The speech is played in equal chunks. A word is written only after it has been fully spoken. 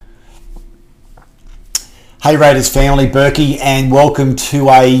Hey Raiders family, Berkey, and welcome to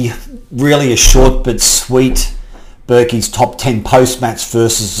a short but sweet Berkey's Top 10 post-match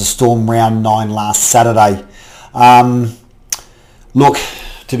versus the Storm Round 9 last Saturday. Look,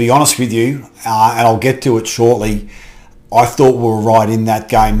 to be honest with you, and I'll get to it shortly, I thought we were right in that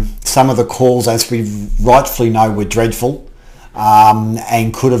game. Some of the calls, as we rightfully know, were dreadful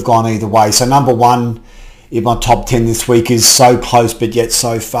and could have gone either way. So number one in my top 10 this week is so close but yet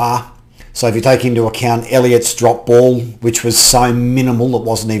so far. So if you take into account Elliott's drop ball, which was so minimal it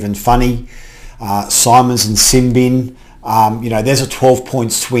wasn't even funny, Simons and Simbin, there's a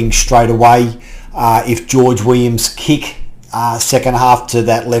 12-point swing straight away. If George Williams' kick second half to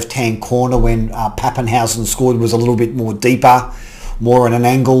that left-hand corner when Pappenhausen scored was a little bit more deeper, more at an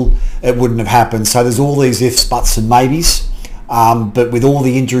angle, it wouldn't have happened. So there's all these ifs, buts and maybes. But with all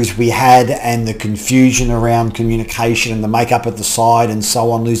the injuries we had and the confusion around communication and the makeup at the side and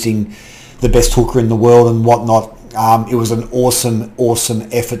so on, losing the best hooker in the world and whatnot, it was an awesome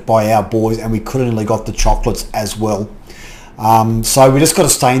effort by our boys, and we could have nearly got the chocolates as well. So we just got to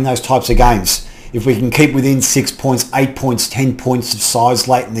stay in those types of games. If we can keep within 6 points, 8 points, 10 points of size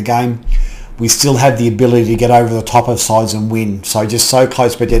late in the game, we still have the ability to get over the top of sides and win. So just so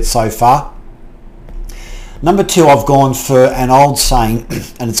close but yet so far. Number two, I've gone for an old saying,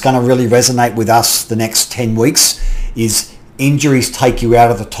 and it's going to really resonate with us the next 10 weeks, is injuries take you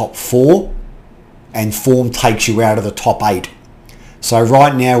out of the top 4 and form takes you out of the top 8. So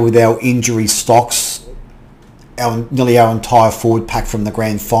right now with our injury stocks, nearly our entire forward pack from the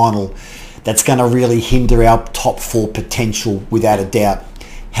grand final, that's going to really hinder our top 4 potential without a doubt.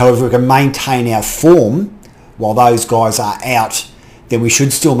 However, if we can maintain our form while those guys are out, then we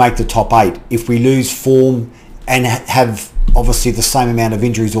should still make the top 8. If we lose form and have obviously the same amount of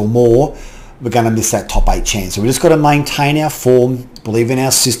injuries or more, we're going to miss that top 8 chance. So we just got to maintain our form, believe in our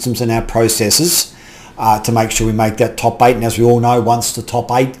systems and our processes to make sure we make that top 8. And as we all know, once the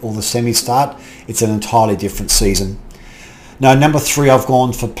top 8 or the semi start, it's an entirely different season. Now, number 3, I've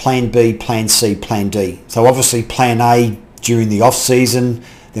gone for Plan B, Plan C, Plan D. So obviously Plan A during the off-season,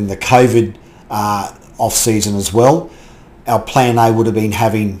 then the COVID off-season as well. Our Plan A would have been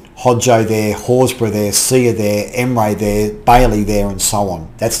having Hodjo there, Horsburgh there, Sia there, Emre there, Bailey there, and so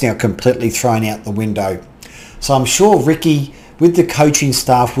on. That's now completely thrown out the window. So I'm sure Ricky, with the coaching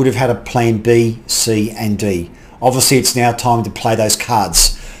staff, would have had a Plan B, C and D. Obviously, it's now time to play those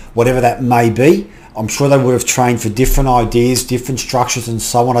cards. Whatever that may be, I'm sure they would have trained for different ideas, different structures and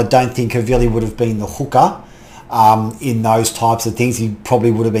so on. I don't think Havili would have been the hooker in those types of things. He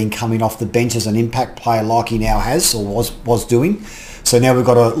probably would have been coming off the bench as an impact player like he now has or was doing. So now we've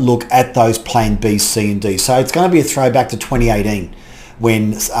got to look at those Plan B, C and D. So it's going to be a throwback to 2018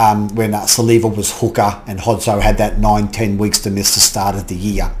 when Saliva was hooker and Hodso had that 9-10 weeks to miss the start of the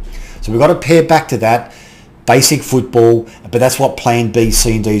year. So we've got to pair back to that. Basic football, but that's what Plan B,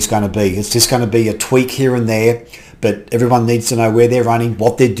 C and D is going to be. It's just going to be a tweak here and there, but everyone needs to know where they're running,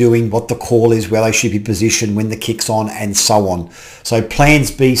 what they're doing, what the call is, where they should be positioned, when the kick's on, and so on. So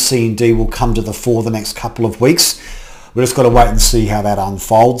Plans B, C and D will come to the fore the next couple of weeks. We've just got to wait and see how that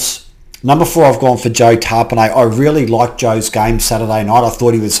unfolds. Number 4, I've gone for Joe Tarpanay. I really liked Joe's game Saturday night. I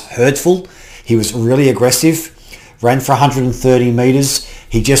thought he was hurtful. He was really aggressive, ran for 130 metres.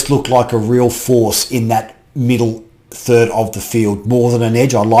 He just looked like a real force in that middle third of the field, more than an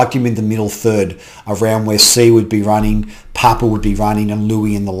edge. I liked him in the middle third, around where C would be running, Papa would be running, and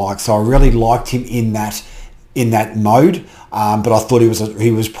Louis and the like. So I really liked him in that mode. But I thought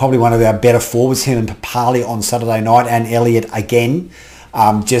he was probably one of our better forwards, him and Papali on Saturday night, and Elliott again.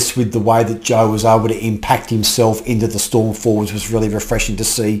 Just with the way that Joe was able to impact himself into the Storm forwards was really refreshing to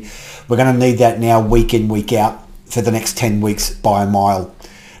see. We're going to need that now week in, week out for the next 10 weeks by a mile.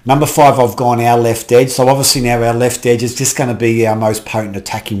 Number 5, I've gone our left edge. So obviously now our left edge is just going to be our most potent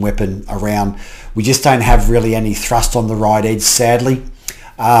attacking weapon around. We just don't have really any thrust on the right edge, sadly.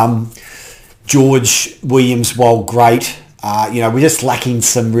 George Williams, while great, we're just lacking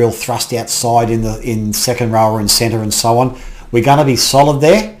some real thrust outside in second row and centre and so on. We're going to be solid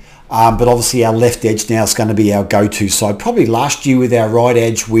there, but obviously our left edge now is going to be our go-to side. Probably last year with our right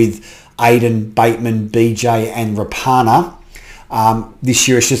edge with Aiden, Bateman, BJ and Rapana. This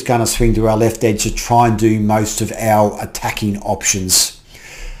year it's just going to swing to our left edge to try and do most of our attacking options.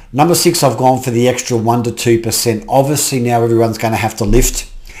 Number 6, I've gone for the extra 1 to 2%. Obviously now everyone's going to have to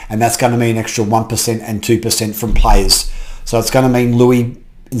lift, and that's going to mean extra 1% and 2% from players. So it's going to mean Louis,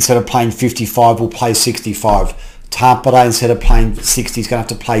 instead of playing 55, will play 65. Tampere, instead of playing 60, is going to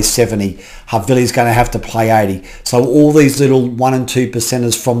have to play 70. Havili's going to have to play 80. So all these little 1 and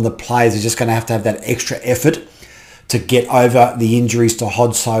 2%ers from the players are just going to have that extra effort to get over the injuries to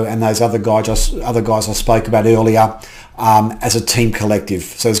Hodso and those other guys I spoke about earlier as a team collective.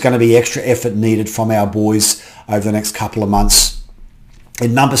 So there's going to be extra effort needed from our boys over the next couple of months.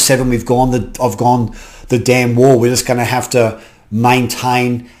 In number 7, I've gone the damn wall. We're just going to have to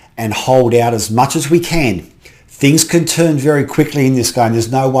maintain and hold out as much as we can. Things can turn very quickly in this game.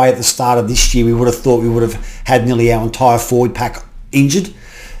 There's no way at the start of this year we would have thought we would have had nearly our entire forward pack injured.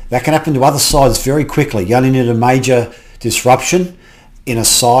 That can happen to other sides very quickly. You only need a major disruption in a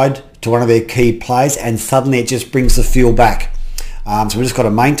side to one of their key players and suddenly it just brings the feel back. So we've just got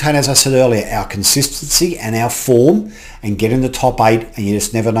to maintain, as I said earlier, our consistency and our form and get in the top 8, and you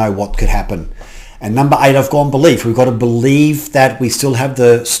just never know what could happen. And number 8, I've gone belief. We've got to believe that we still have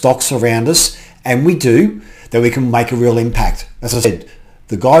the stocks around us, and we do, that we can make a real impact. As I said,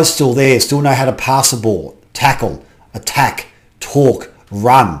 the guys still there, still know how to pass the ball, tackle, attack, talk,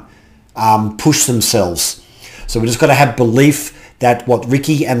 run, push themselves. So we've just got to have belief that what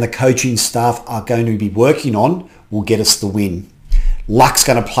Ricky and the coaching staff are going to be working on will get us the win. Luck's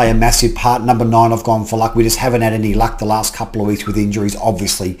going to play a massive part. Number 9, I've gone for luck. We just haven't had any luck the last couple of weeks with injuries,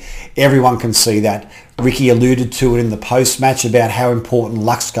 obviously. Everyone can see that. Ricky alluded to it in the post-match about how important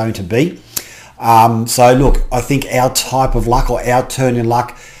luck's going to be. So look, I think our type of luck or our turn in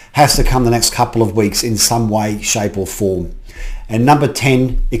luck has to come the next couple of weeks in some way, shape or form. And number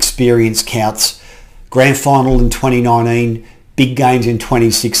 10, experience counts. Grand final in 2019, big games in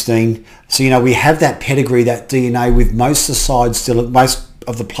 2016. So, we have that pedigree, that DNA with most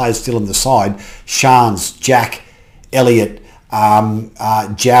of the players still in the side. Shans, Jack, Elliott,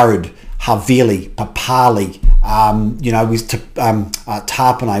 Jared, Havili, Papali, with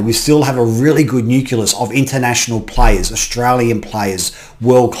Tarpanay. We still have a really good nucleus of international players, Australian players,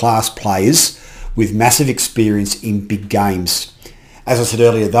 world-class players with massive experience in big games. As I said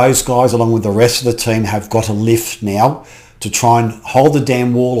earlier, those guys, along with the rest of the team, have got a lift now to try and hold the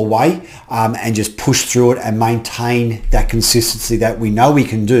damn wall away and just push through it and maintain that consistency that we know we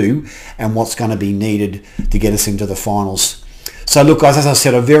can do and what's going to be needed to get us into the finals. So look, guys, as I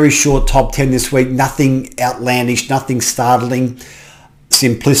said, a very short top 10 this week. Nothing outlandish, nothing startling,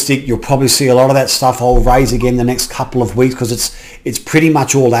 simplistic. You'll probably see a lot of that stuff I'll raise again the next couple of weeks because it's pretty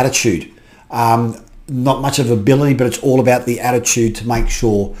much all attitude. Not much of ability, but it's all about the attitude to make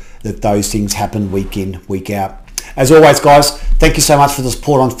sure that those things happen week in, week out. As always, guys, thank you so much for the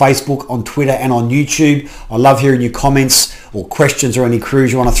support on Facebook, on Twitter and on YouTube. I love hearing your comments or questions or any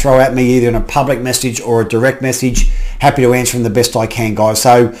queries you want to throw at me, either in a public message or a direct message. Happy to answer them the best I can, guys.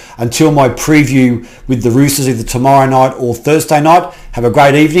 So until my preview with the Roosters either tomorrow night or Thursday night, have a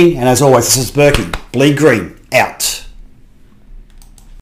great evening. And as always, this is Berkey. Bleed Green, out.